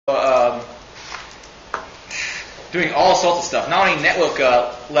doing all sorts of stuff. Not only network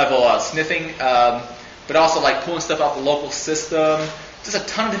level sniffing, but also like pulling stuff out the local system. Just a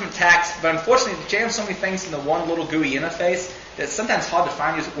ton of different attacks. But unfortunately, it jams so many things in the one little GUI interface that it's sometimes hard to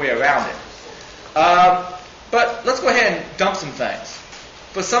find your way around it. But let's go ahead and dump some things.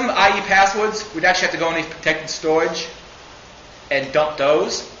 For some IE passwords, we'd actually have to go into protected storage and dump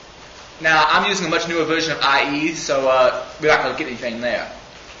those. Now, I'm using a much newer version of IE, so we're not going to get anything there.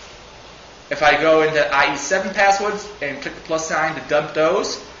 If I go into IE7 passwords and click the plus sign to dump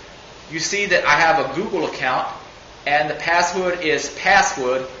those, you see that I have a Google account, and the password is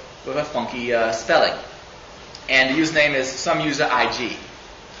password with a funky spelling. And the username is someuserig.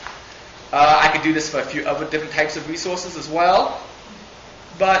 I could do this for a few other different types of resources as well.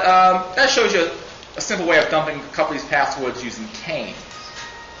 But that shows you a simple way of dumping a couple of these passwords using Cain.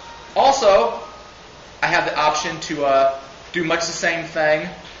 Also, I have the option to do much the same thing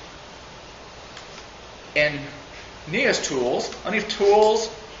in nearest tools. Underneath tools,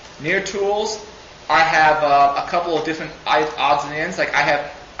 near tools, I have a couple of different odds and ends. Like I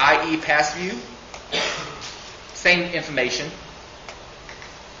have IE Passview, same information.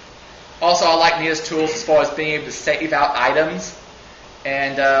 Also, I like nearest tools as far as being able to save out items.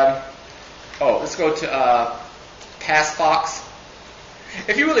 And let's go to PasswordFox.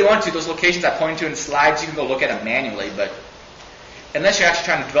 If you really want to, those locations I pointed to in the slides, you can go look at them manually. But unless you're actually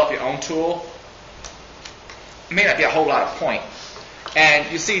trying to develop your own tool, it may not be a whole lot of point. And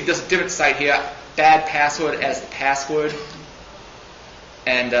you see there's a different site here, bad password as the password.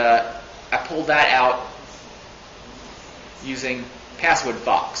 And I pulled that out using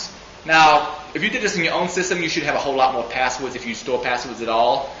PasswordFox. Now, if you did this in your own system, you should have a whole lot more passwords if you store passwords at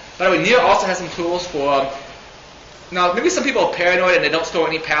all. By the way, Near also has some tools for, now maybe some people are paranoid and they don't store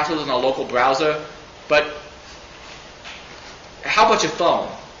any passwords on a local browser, but how about your phone?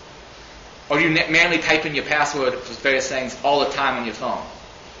 Or do you manually type in your password for various things all the time on your phone?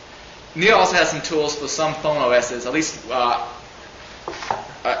 Near also has some tools for some phone OSs, at least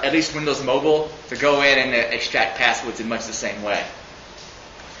Windows Mobile, to go in and extract passwords in much the same way,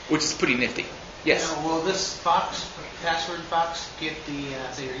 which is pretty nifty. Yes? Now, will this PasswordFox get the,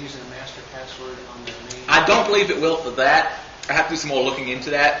 say you're using a master password on the main? I don't believe it will for that. I have to do some more looking into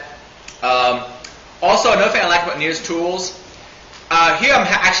that. Also, another thing I like about Near's tools, here I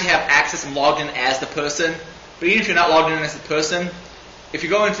actually have access and logged in as the person, but even if you're not logged in as the person, if you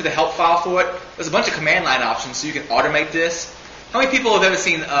go into the help file for it, there's a bunch of command line options so you can automate this. How many people have ever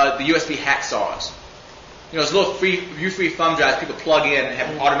seen the USB hacksaws? You know, those little view-free thumb drives people plug in and have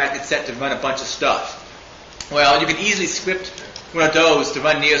them automatically set to run a bunch of stuff. Well, you can easily script one of those to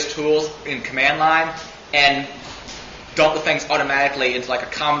run Near's tools in command line and dump the things automatically into like a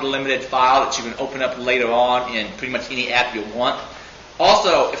comma delimited file that you can open up later on in pretty much any app you want.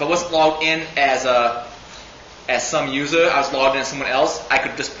 Also, if I wasn't logged in as some user, I was logged in as someone else, I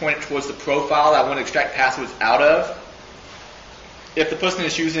could just point it towards the profile that I want to extract passwords out of. If the person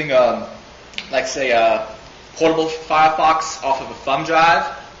is using, like say, portable Firefox off of a thumb drive,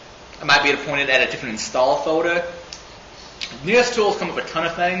 I might be able to point it at a different install folder. Nearest tools come up with a ton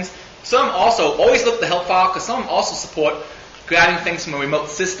of things. Some also, always look at the help file, because some also support grabbing things from a remote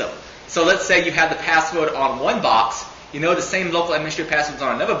system. So let's say you have the password on one box, you know the same local administrator passwords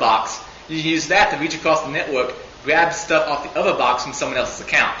on another box, you can use that to reach across the network, grab stuff off the other box from someone else's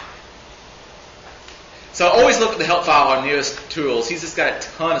account. So always look at the help file on Nearest tools. He's just got a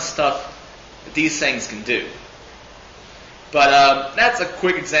ton of stuff that these things can do. But that's a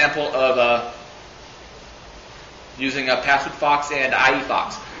quick example of using PasswordFox and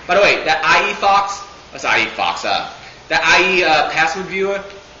IE-Fox. By the way, that that IE password viewer,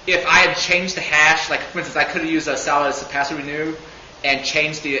 if I had changed the hash, like for instance, I could have used Sala as a password renew and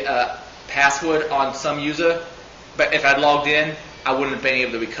changed the password on some user, but if I'd logged in, I wouldn't have been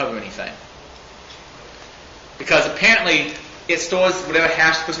able to recover anything. Because apparently it stores whatever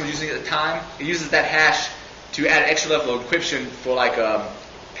hash the person was using at the time. It uses that hash to add an extra level of encryption for like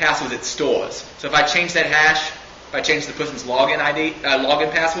passwords it stores. So if I change that hash, if I change the person's login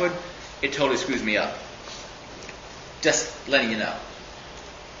password, it totally screws me up. Just letting you know.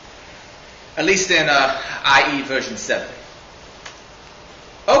 At least in IE version 7.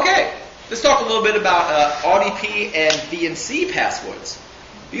 Okay, let's talk a little bit about RDP and VNC passwords.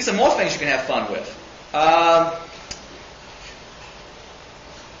 These are more things you can have fun with.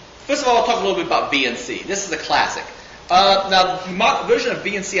 First of all, I'll talk a little bit about VNC. This is a classic. Now, the version of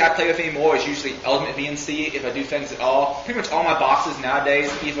VNC I play with anymore is usually Ultimate VNC if I do things at all. Pretty much all my boxes nowadays,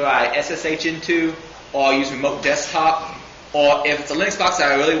 either I SSH into or I use remote desktop, or if it's a Linux box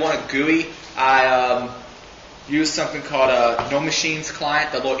that I really want a GUI, I use something called a No Machines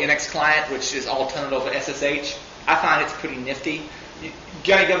client, the little NX client, which is all turned over SSH. I find it's pretty nifty. You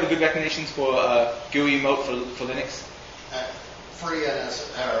got any other good recommendations for GUI mode for Linux? Free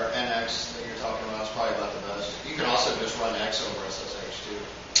NS, or NX that you're talking about is probably about the best. You can also just run X over SSH too.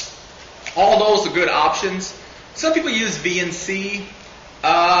 All those are good options. Some people use VNC. You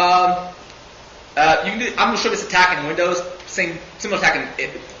can do, I'm not sure if it's attacking Windows. Similar attacking,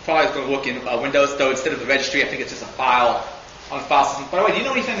 it probably is going to work in Windows, though instead of the registry, I think it's just a file on the file system. By the way, do you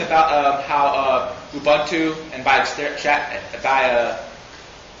know anything about how Ubuntu and by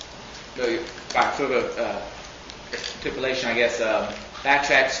further stipulation, I guess,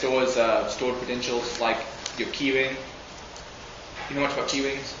 Backtrack stores stored credentials like your keyring? You know much about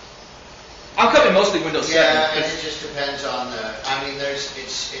keyrings? I'm covering mostly Windows 7. Yeah, and it just depends on the. I mean,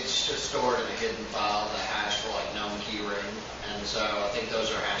 it's just stored in a hidden file, the hash for like known keyring, and so I think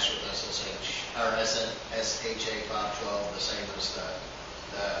those are hashed with SSH or SHA-512, the same as the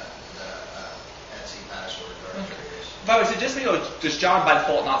Etsy password directories. By the way, so just so you know, does John by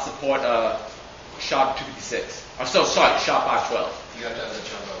default not support SHA-256? Or so sorry, SHA-512. You have to have the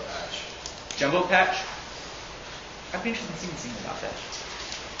jumbo patch. Jumbo patch? I'd be interested in seeing about that.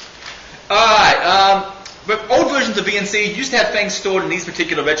 Alright, but old versions of VNC used to have things stored in these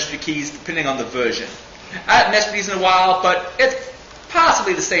particular registry keys depending on the version. I haven't messed with these in a while, but it's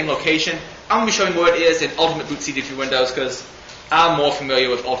possibly the same location. I'm going to be showing where it is in Ultimate Boot CD3 Windows because I'm more familiar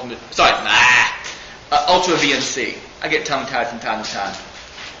with Ultra VNC. I get tongue-tied from time to time.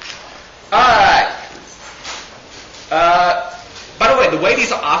 Alright. By the way, the way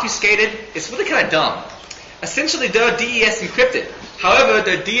these are obfuscated is really kind of dumb. Essentially, they're DES encrypted. However,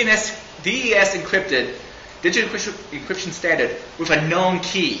 they're DES encrypted, digital encryption standard, with a known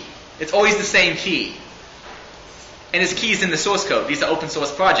key. It's always the same key. And this key is in the source code. These are open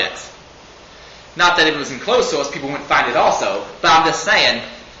source projects. Not that if it was in closed source, people wouldn't find it also. But I'm just saying,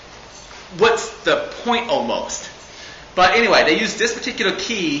 what's the point almost? But anyway, they use this particular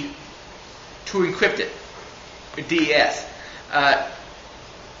key to encrypt it. DES.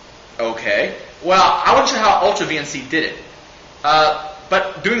 Okay. Well, I wasn't sure how Ultra VNC did it.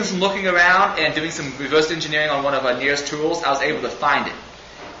 But doing some looking around and doing some reverse engineering on one of our nearest tools, I was able to find it.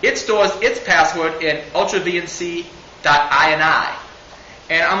 It stores its password in ultravnc.ini.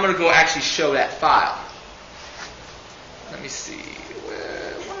 And I'm going to go actually show that file. Let me see.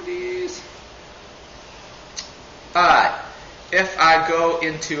 One of these. Alright. If I go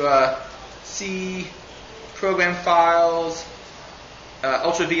into C, Program Files,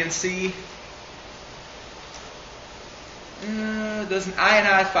 ultravnc, there's an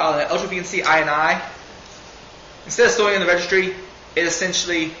INI file in ultravnc INI. Instead of storing it in the registry, it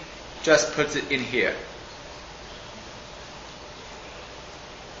essentially just puts it in here.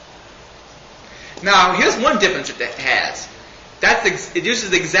 Now, here's one difference that it has. It uses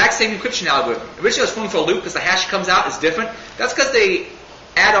the exact same encryption algorithm. Originally, it was one for a loop because the hash comes out is different. That's because they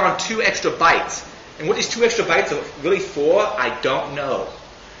add on 2 extra bytes. And what these 2 extra bytes are really for, I don't know.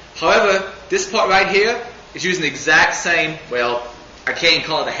 However, this part right here is using the exact same, well, I can't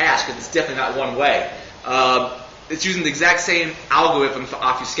call it a hash because it's definitely not one way. It's using the exact same algorithm for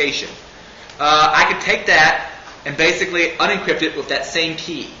obfuscation. I could take that and basically unencrypt it with that same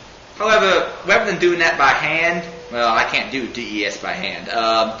key. However, rather than doing that by hand, well, I can't do DES by hand.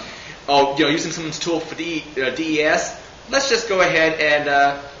 Or using someone's tool for DES, let's just go ahead and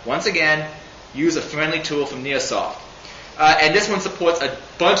once again use a friendly tool from Nearsoft. And this one supports a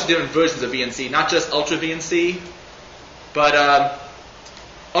bunch of different versions of VNC, not just Ultra VNC, but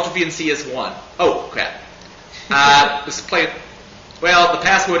Ultra VNC is one. Oh crap! Let's play it. Well, the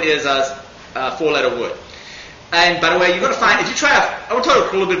password is a 4-letter word. And by the way, you're going to find, if you try I want to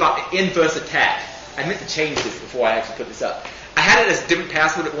talk a little bit about the inverse attack. I meant to change this before I actually put this up. I had it as a different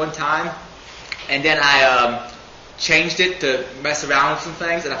password at one time, and then I changed it to mess around with some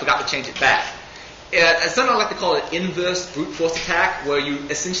things, and I forgot to change it back. Something I like to call it inverse brute force attack, where you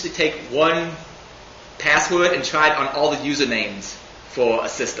essentially take one password and try it on all the usernames for a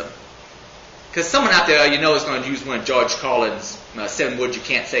system. Because someone out there is going to use one of George Carlin's 7 words you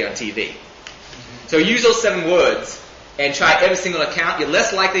can't say on TV. So use those 7 words and try every single account. You're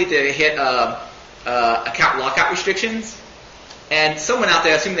less likely to hit account lockout restrictions. And someone out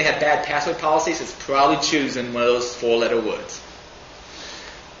there, assuming they have bad password policies, is probably choosing one of those 4-letter words.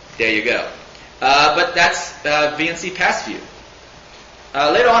 There you go. But that's VNC Passview.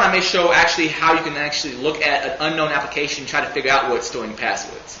 Later on, I may show actually how you can actually look at an unknown application and try to figure out where it's storing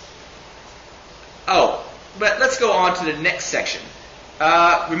passwords. Oh, but let's go on to the next section.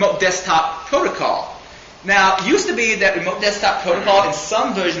 Remote Desktop Protocol. Now, it used to be that Remote Desktop Protocol, in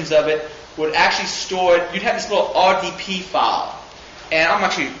some versions of it, would actually store it. You'd have this little RDP file. And I'm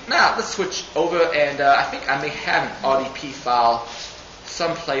actually, now let's switch over, and I think I may have an RDP file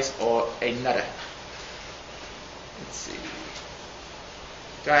someplace or another. Let's see.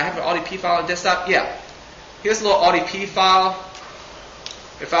 Do I have an RDP file on desktop? Yeah. Here's a little RDP file.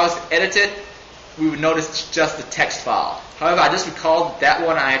 If I was to edit it, we would notice it's just the text file. However, I just recalled that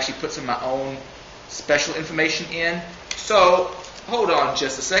one I actually put some of my own special information in. So, hold on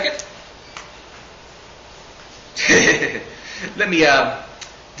just a second. Let me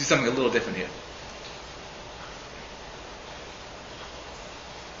do something a little different here.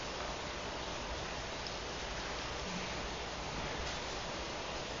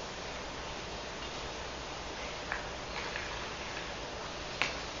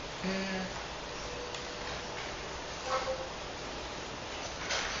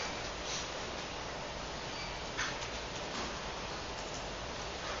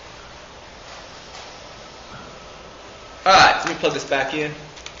 Alright, let me plug this back in.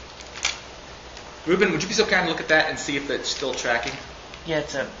 Ruben, would you be so kind to look at that and see if it's still tracking? Yeah,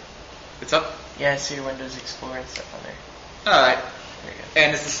 it's up. It's up? Yeah, I see your Windows Explorer and stuff on there. Alright. There you go.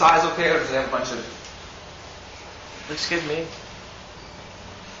 And is the size okay, or does it have a bunch of... Looks good to me.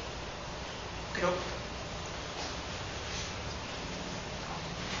 Okay.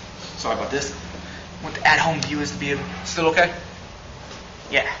 Sorry about this. I want the at-home viewers to be able... Still okay?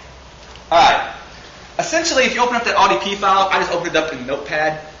 Yeah. Alright. Essentially, if you open up that RDP file, I just opened it up in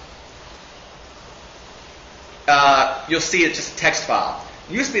Notepad. You'll see it's just a text file.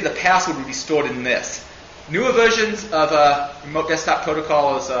 It used to be the password would be stored in this. Newer versions of Remote Desktop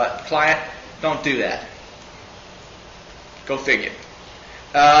Protocol as a client don't do that. Go figure.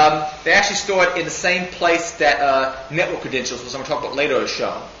 They actually store it in the same place that network credentials, which I'm going to talk about later, is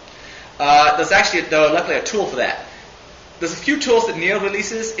shown. There's actually, luckily, a tool for that. There's a few tools that Neo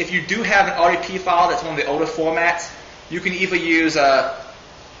releases. If you do have an RDP file that's one of the older formats, you can either use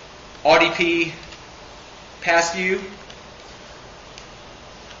RDP Passview,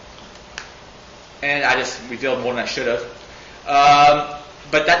 and I just revealed more than I should have.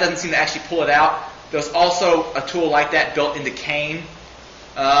 But that doesn't seem to actually pull it out. There's also a tool like that built into Cain.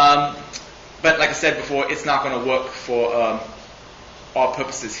 But like I said before, it's not going to work for our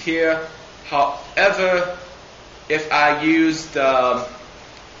purposes here. However, if I used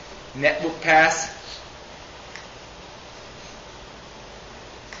Network Pass,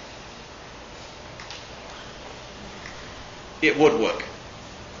 it would work.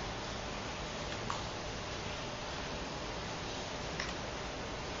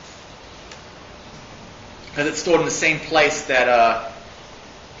 Because it's stored in the same place that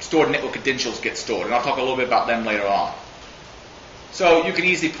stored network credentials get stored. And I'll talk a little bit about them later on. So you can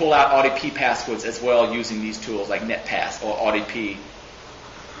easily pull out RDP passwords as well using these tools like NetPass or RDP.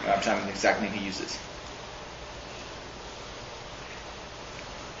 I'm trying to remember the exact name he uses.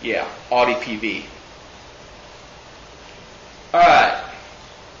 Yeah, RDPV. Alright.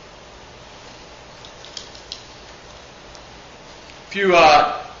 Few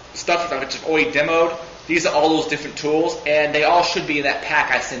stuff that I've just already demoed. These are all those different tools, and they all should be in that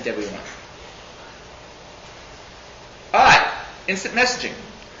pack I sent everyone. Alright. Instant messaging.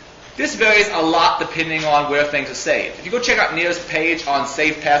 This varies a lot depending on where things are saved. If you go check out Neo's page on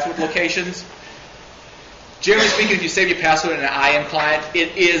saved password locations, generally speaking, if you save your password in an IM client,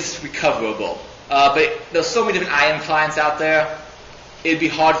 it is recoverable. But there's so many different IM clients out there, it'd be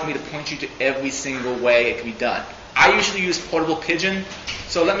hard for me to point you to every single way it can be done. I usually use Portable Pigeon,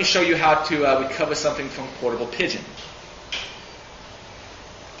 so let me show you how to recover something from Portable Pigeon.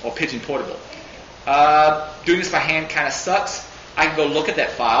 Or Pigeon Portable. Doing this by hand kind of sucks. I can go look at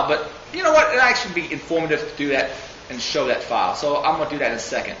that file, but you know what? It'll actually be informative to do that and show that file. So I'm going to do that in a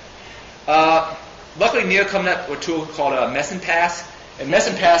second. Luckily, Neo coming up with a tool called Pass,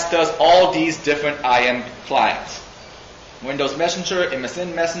 and Pass does all these different IM clients. Windows Messenger,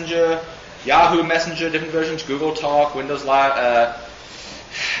 MSN Messenger, Yahoo Messenger, different versions, Google Talk, Windows Live,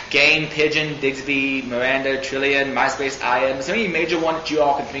 Game, Pigeon, Digsby, Miranda, Trillion, MySpace IM. Is there any major one that you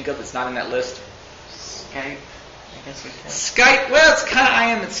all can think of that's not in that list? Skype. I guess we can. Skype, well, it's kind of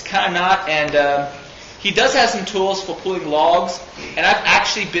IM, it's kind of not, and he does have some tools for pulling logs, and I've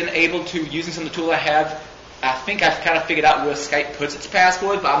actually been able to, using some of the tools I have, I think I've kind of figured out where Skype puts its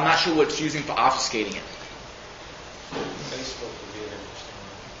password, but I'm not sure what it's using for obfuscating it. Facebook would be an interesting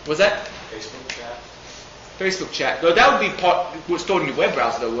one. Was that? Facebook chat. Facebook chat. Well, that would be what's stored in your web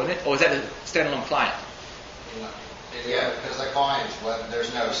browser, though, wouldn't it? Or is that a standalone client? Yeah, because the client's web,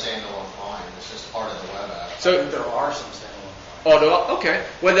 there's no standalone client. It's just part of the web app. So There are some standalone clients. Oh, there are? Okay.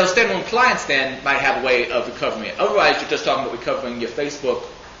 Well, those standalone clients then might have a way of recovering it. Otherwise, you're just talking about recovering your Facebook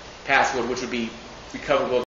password, which would be recoverable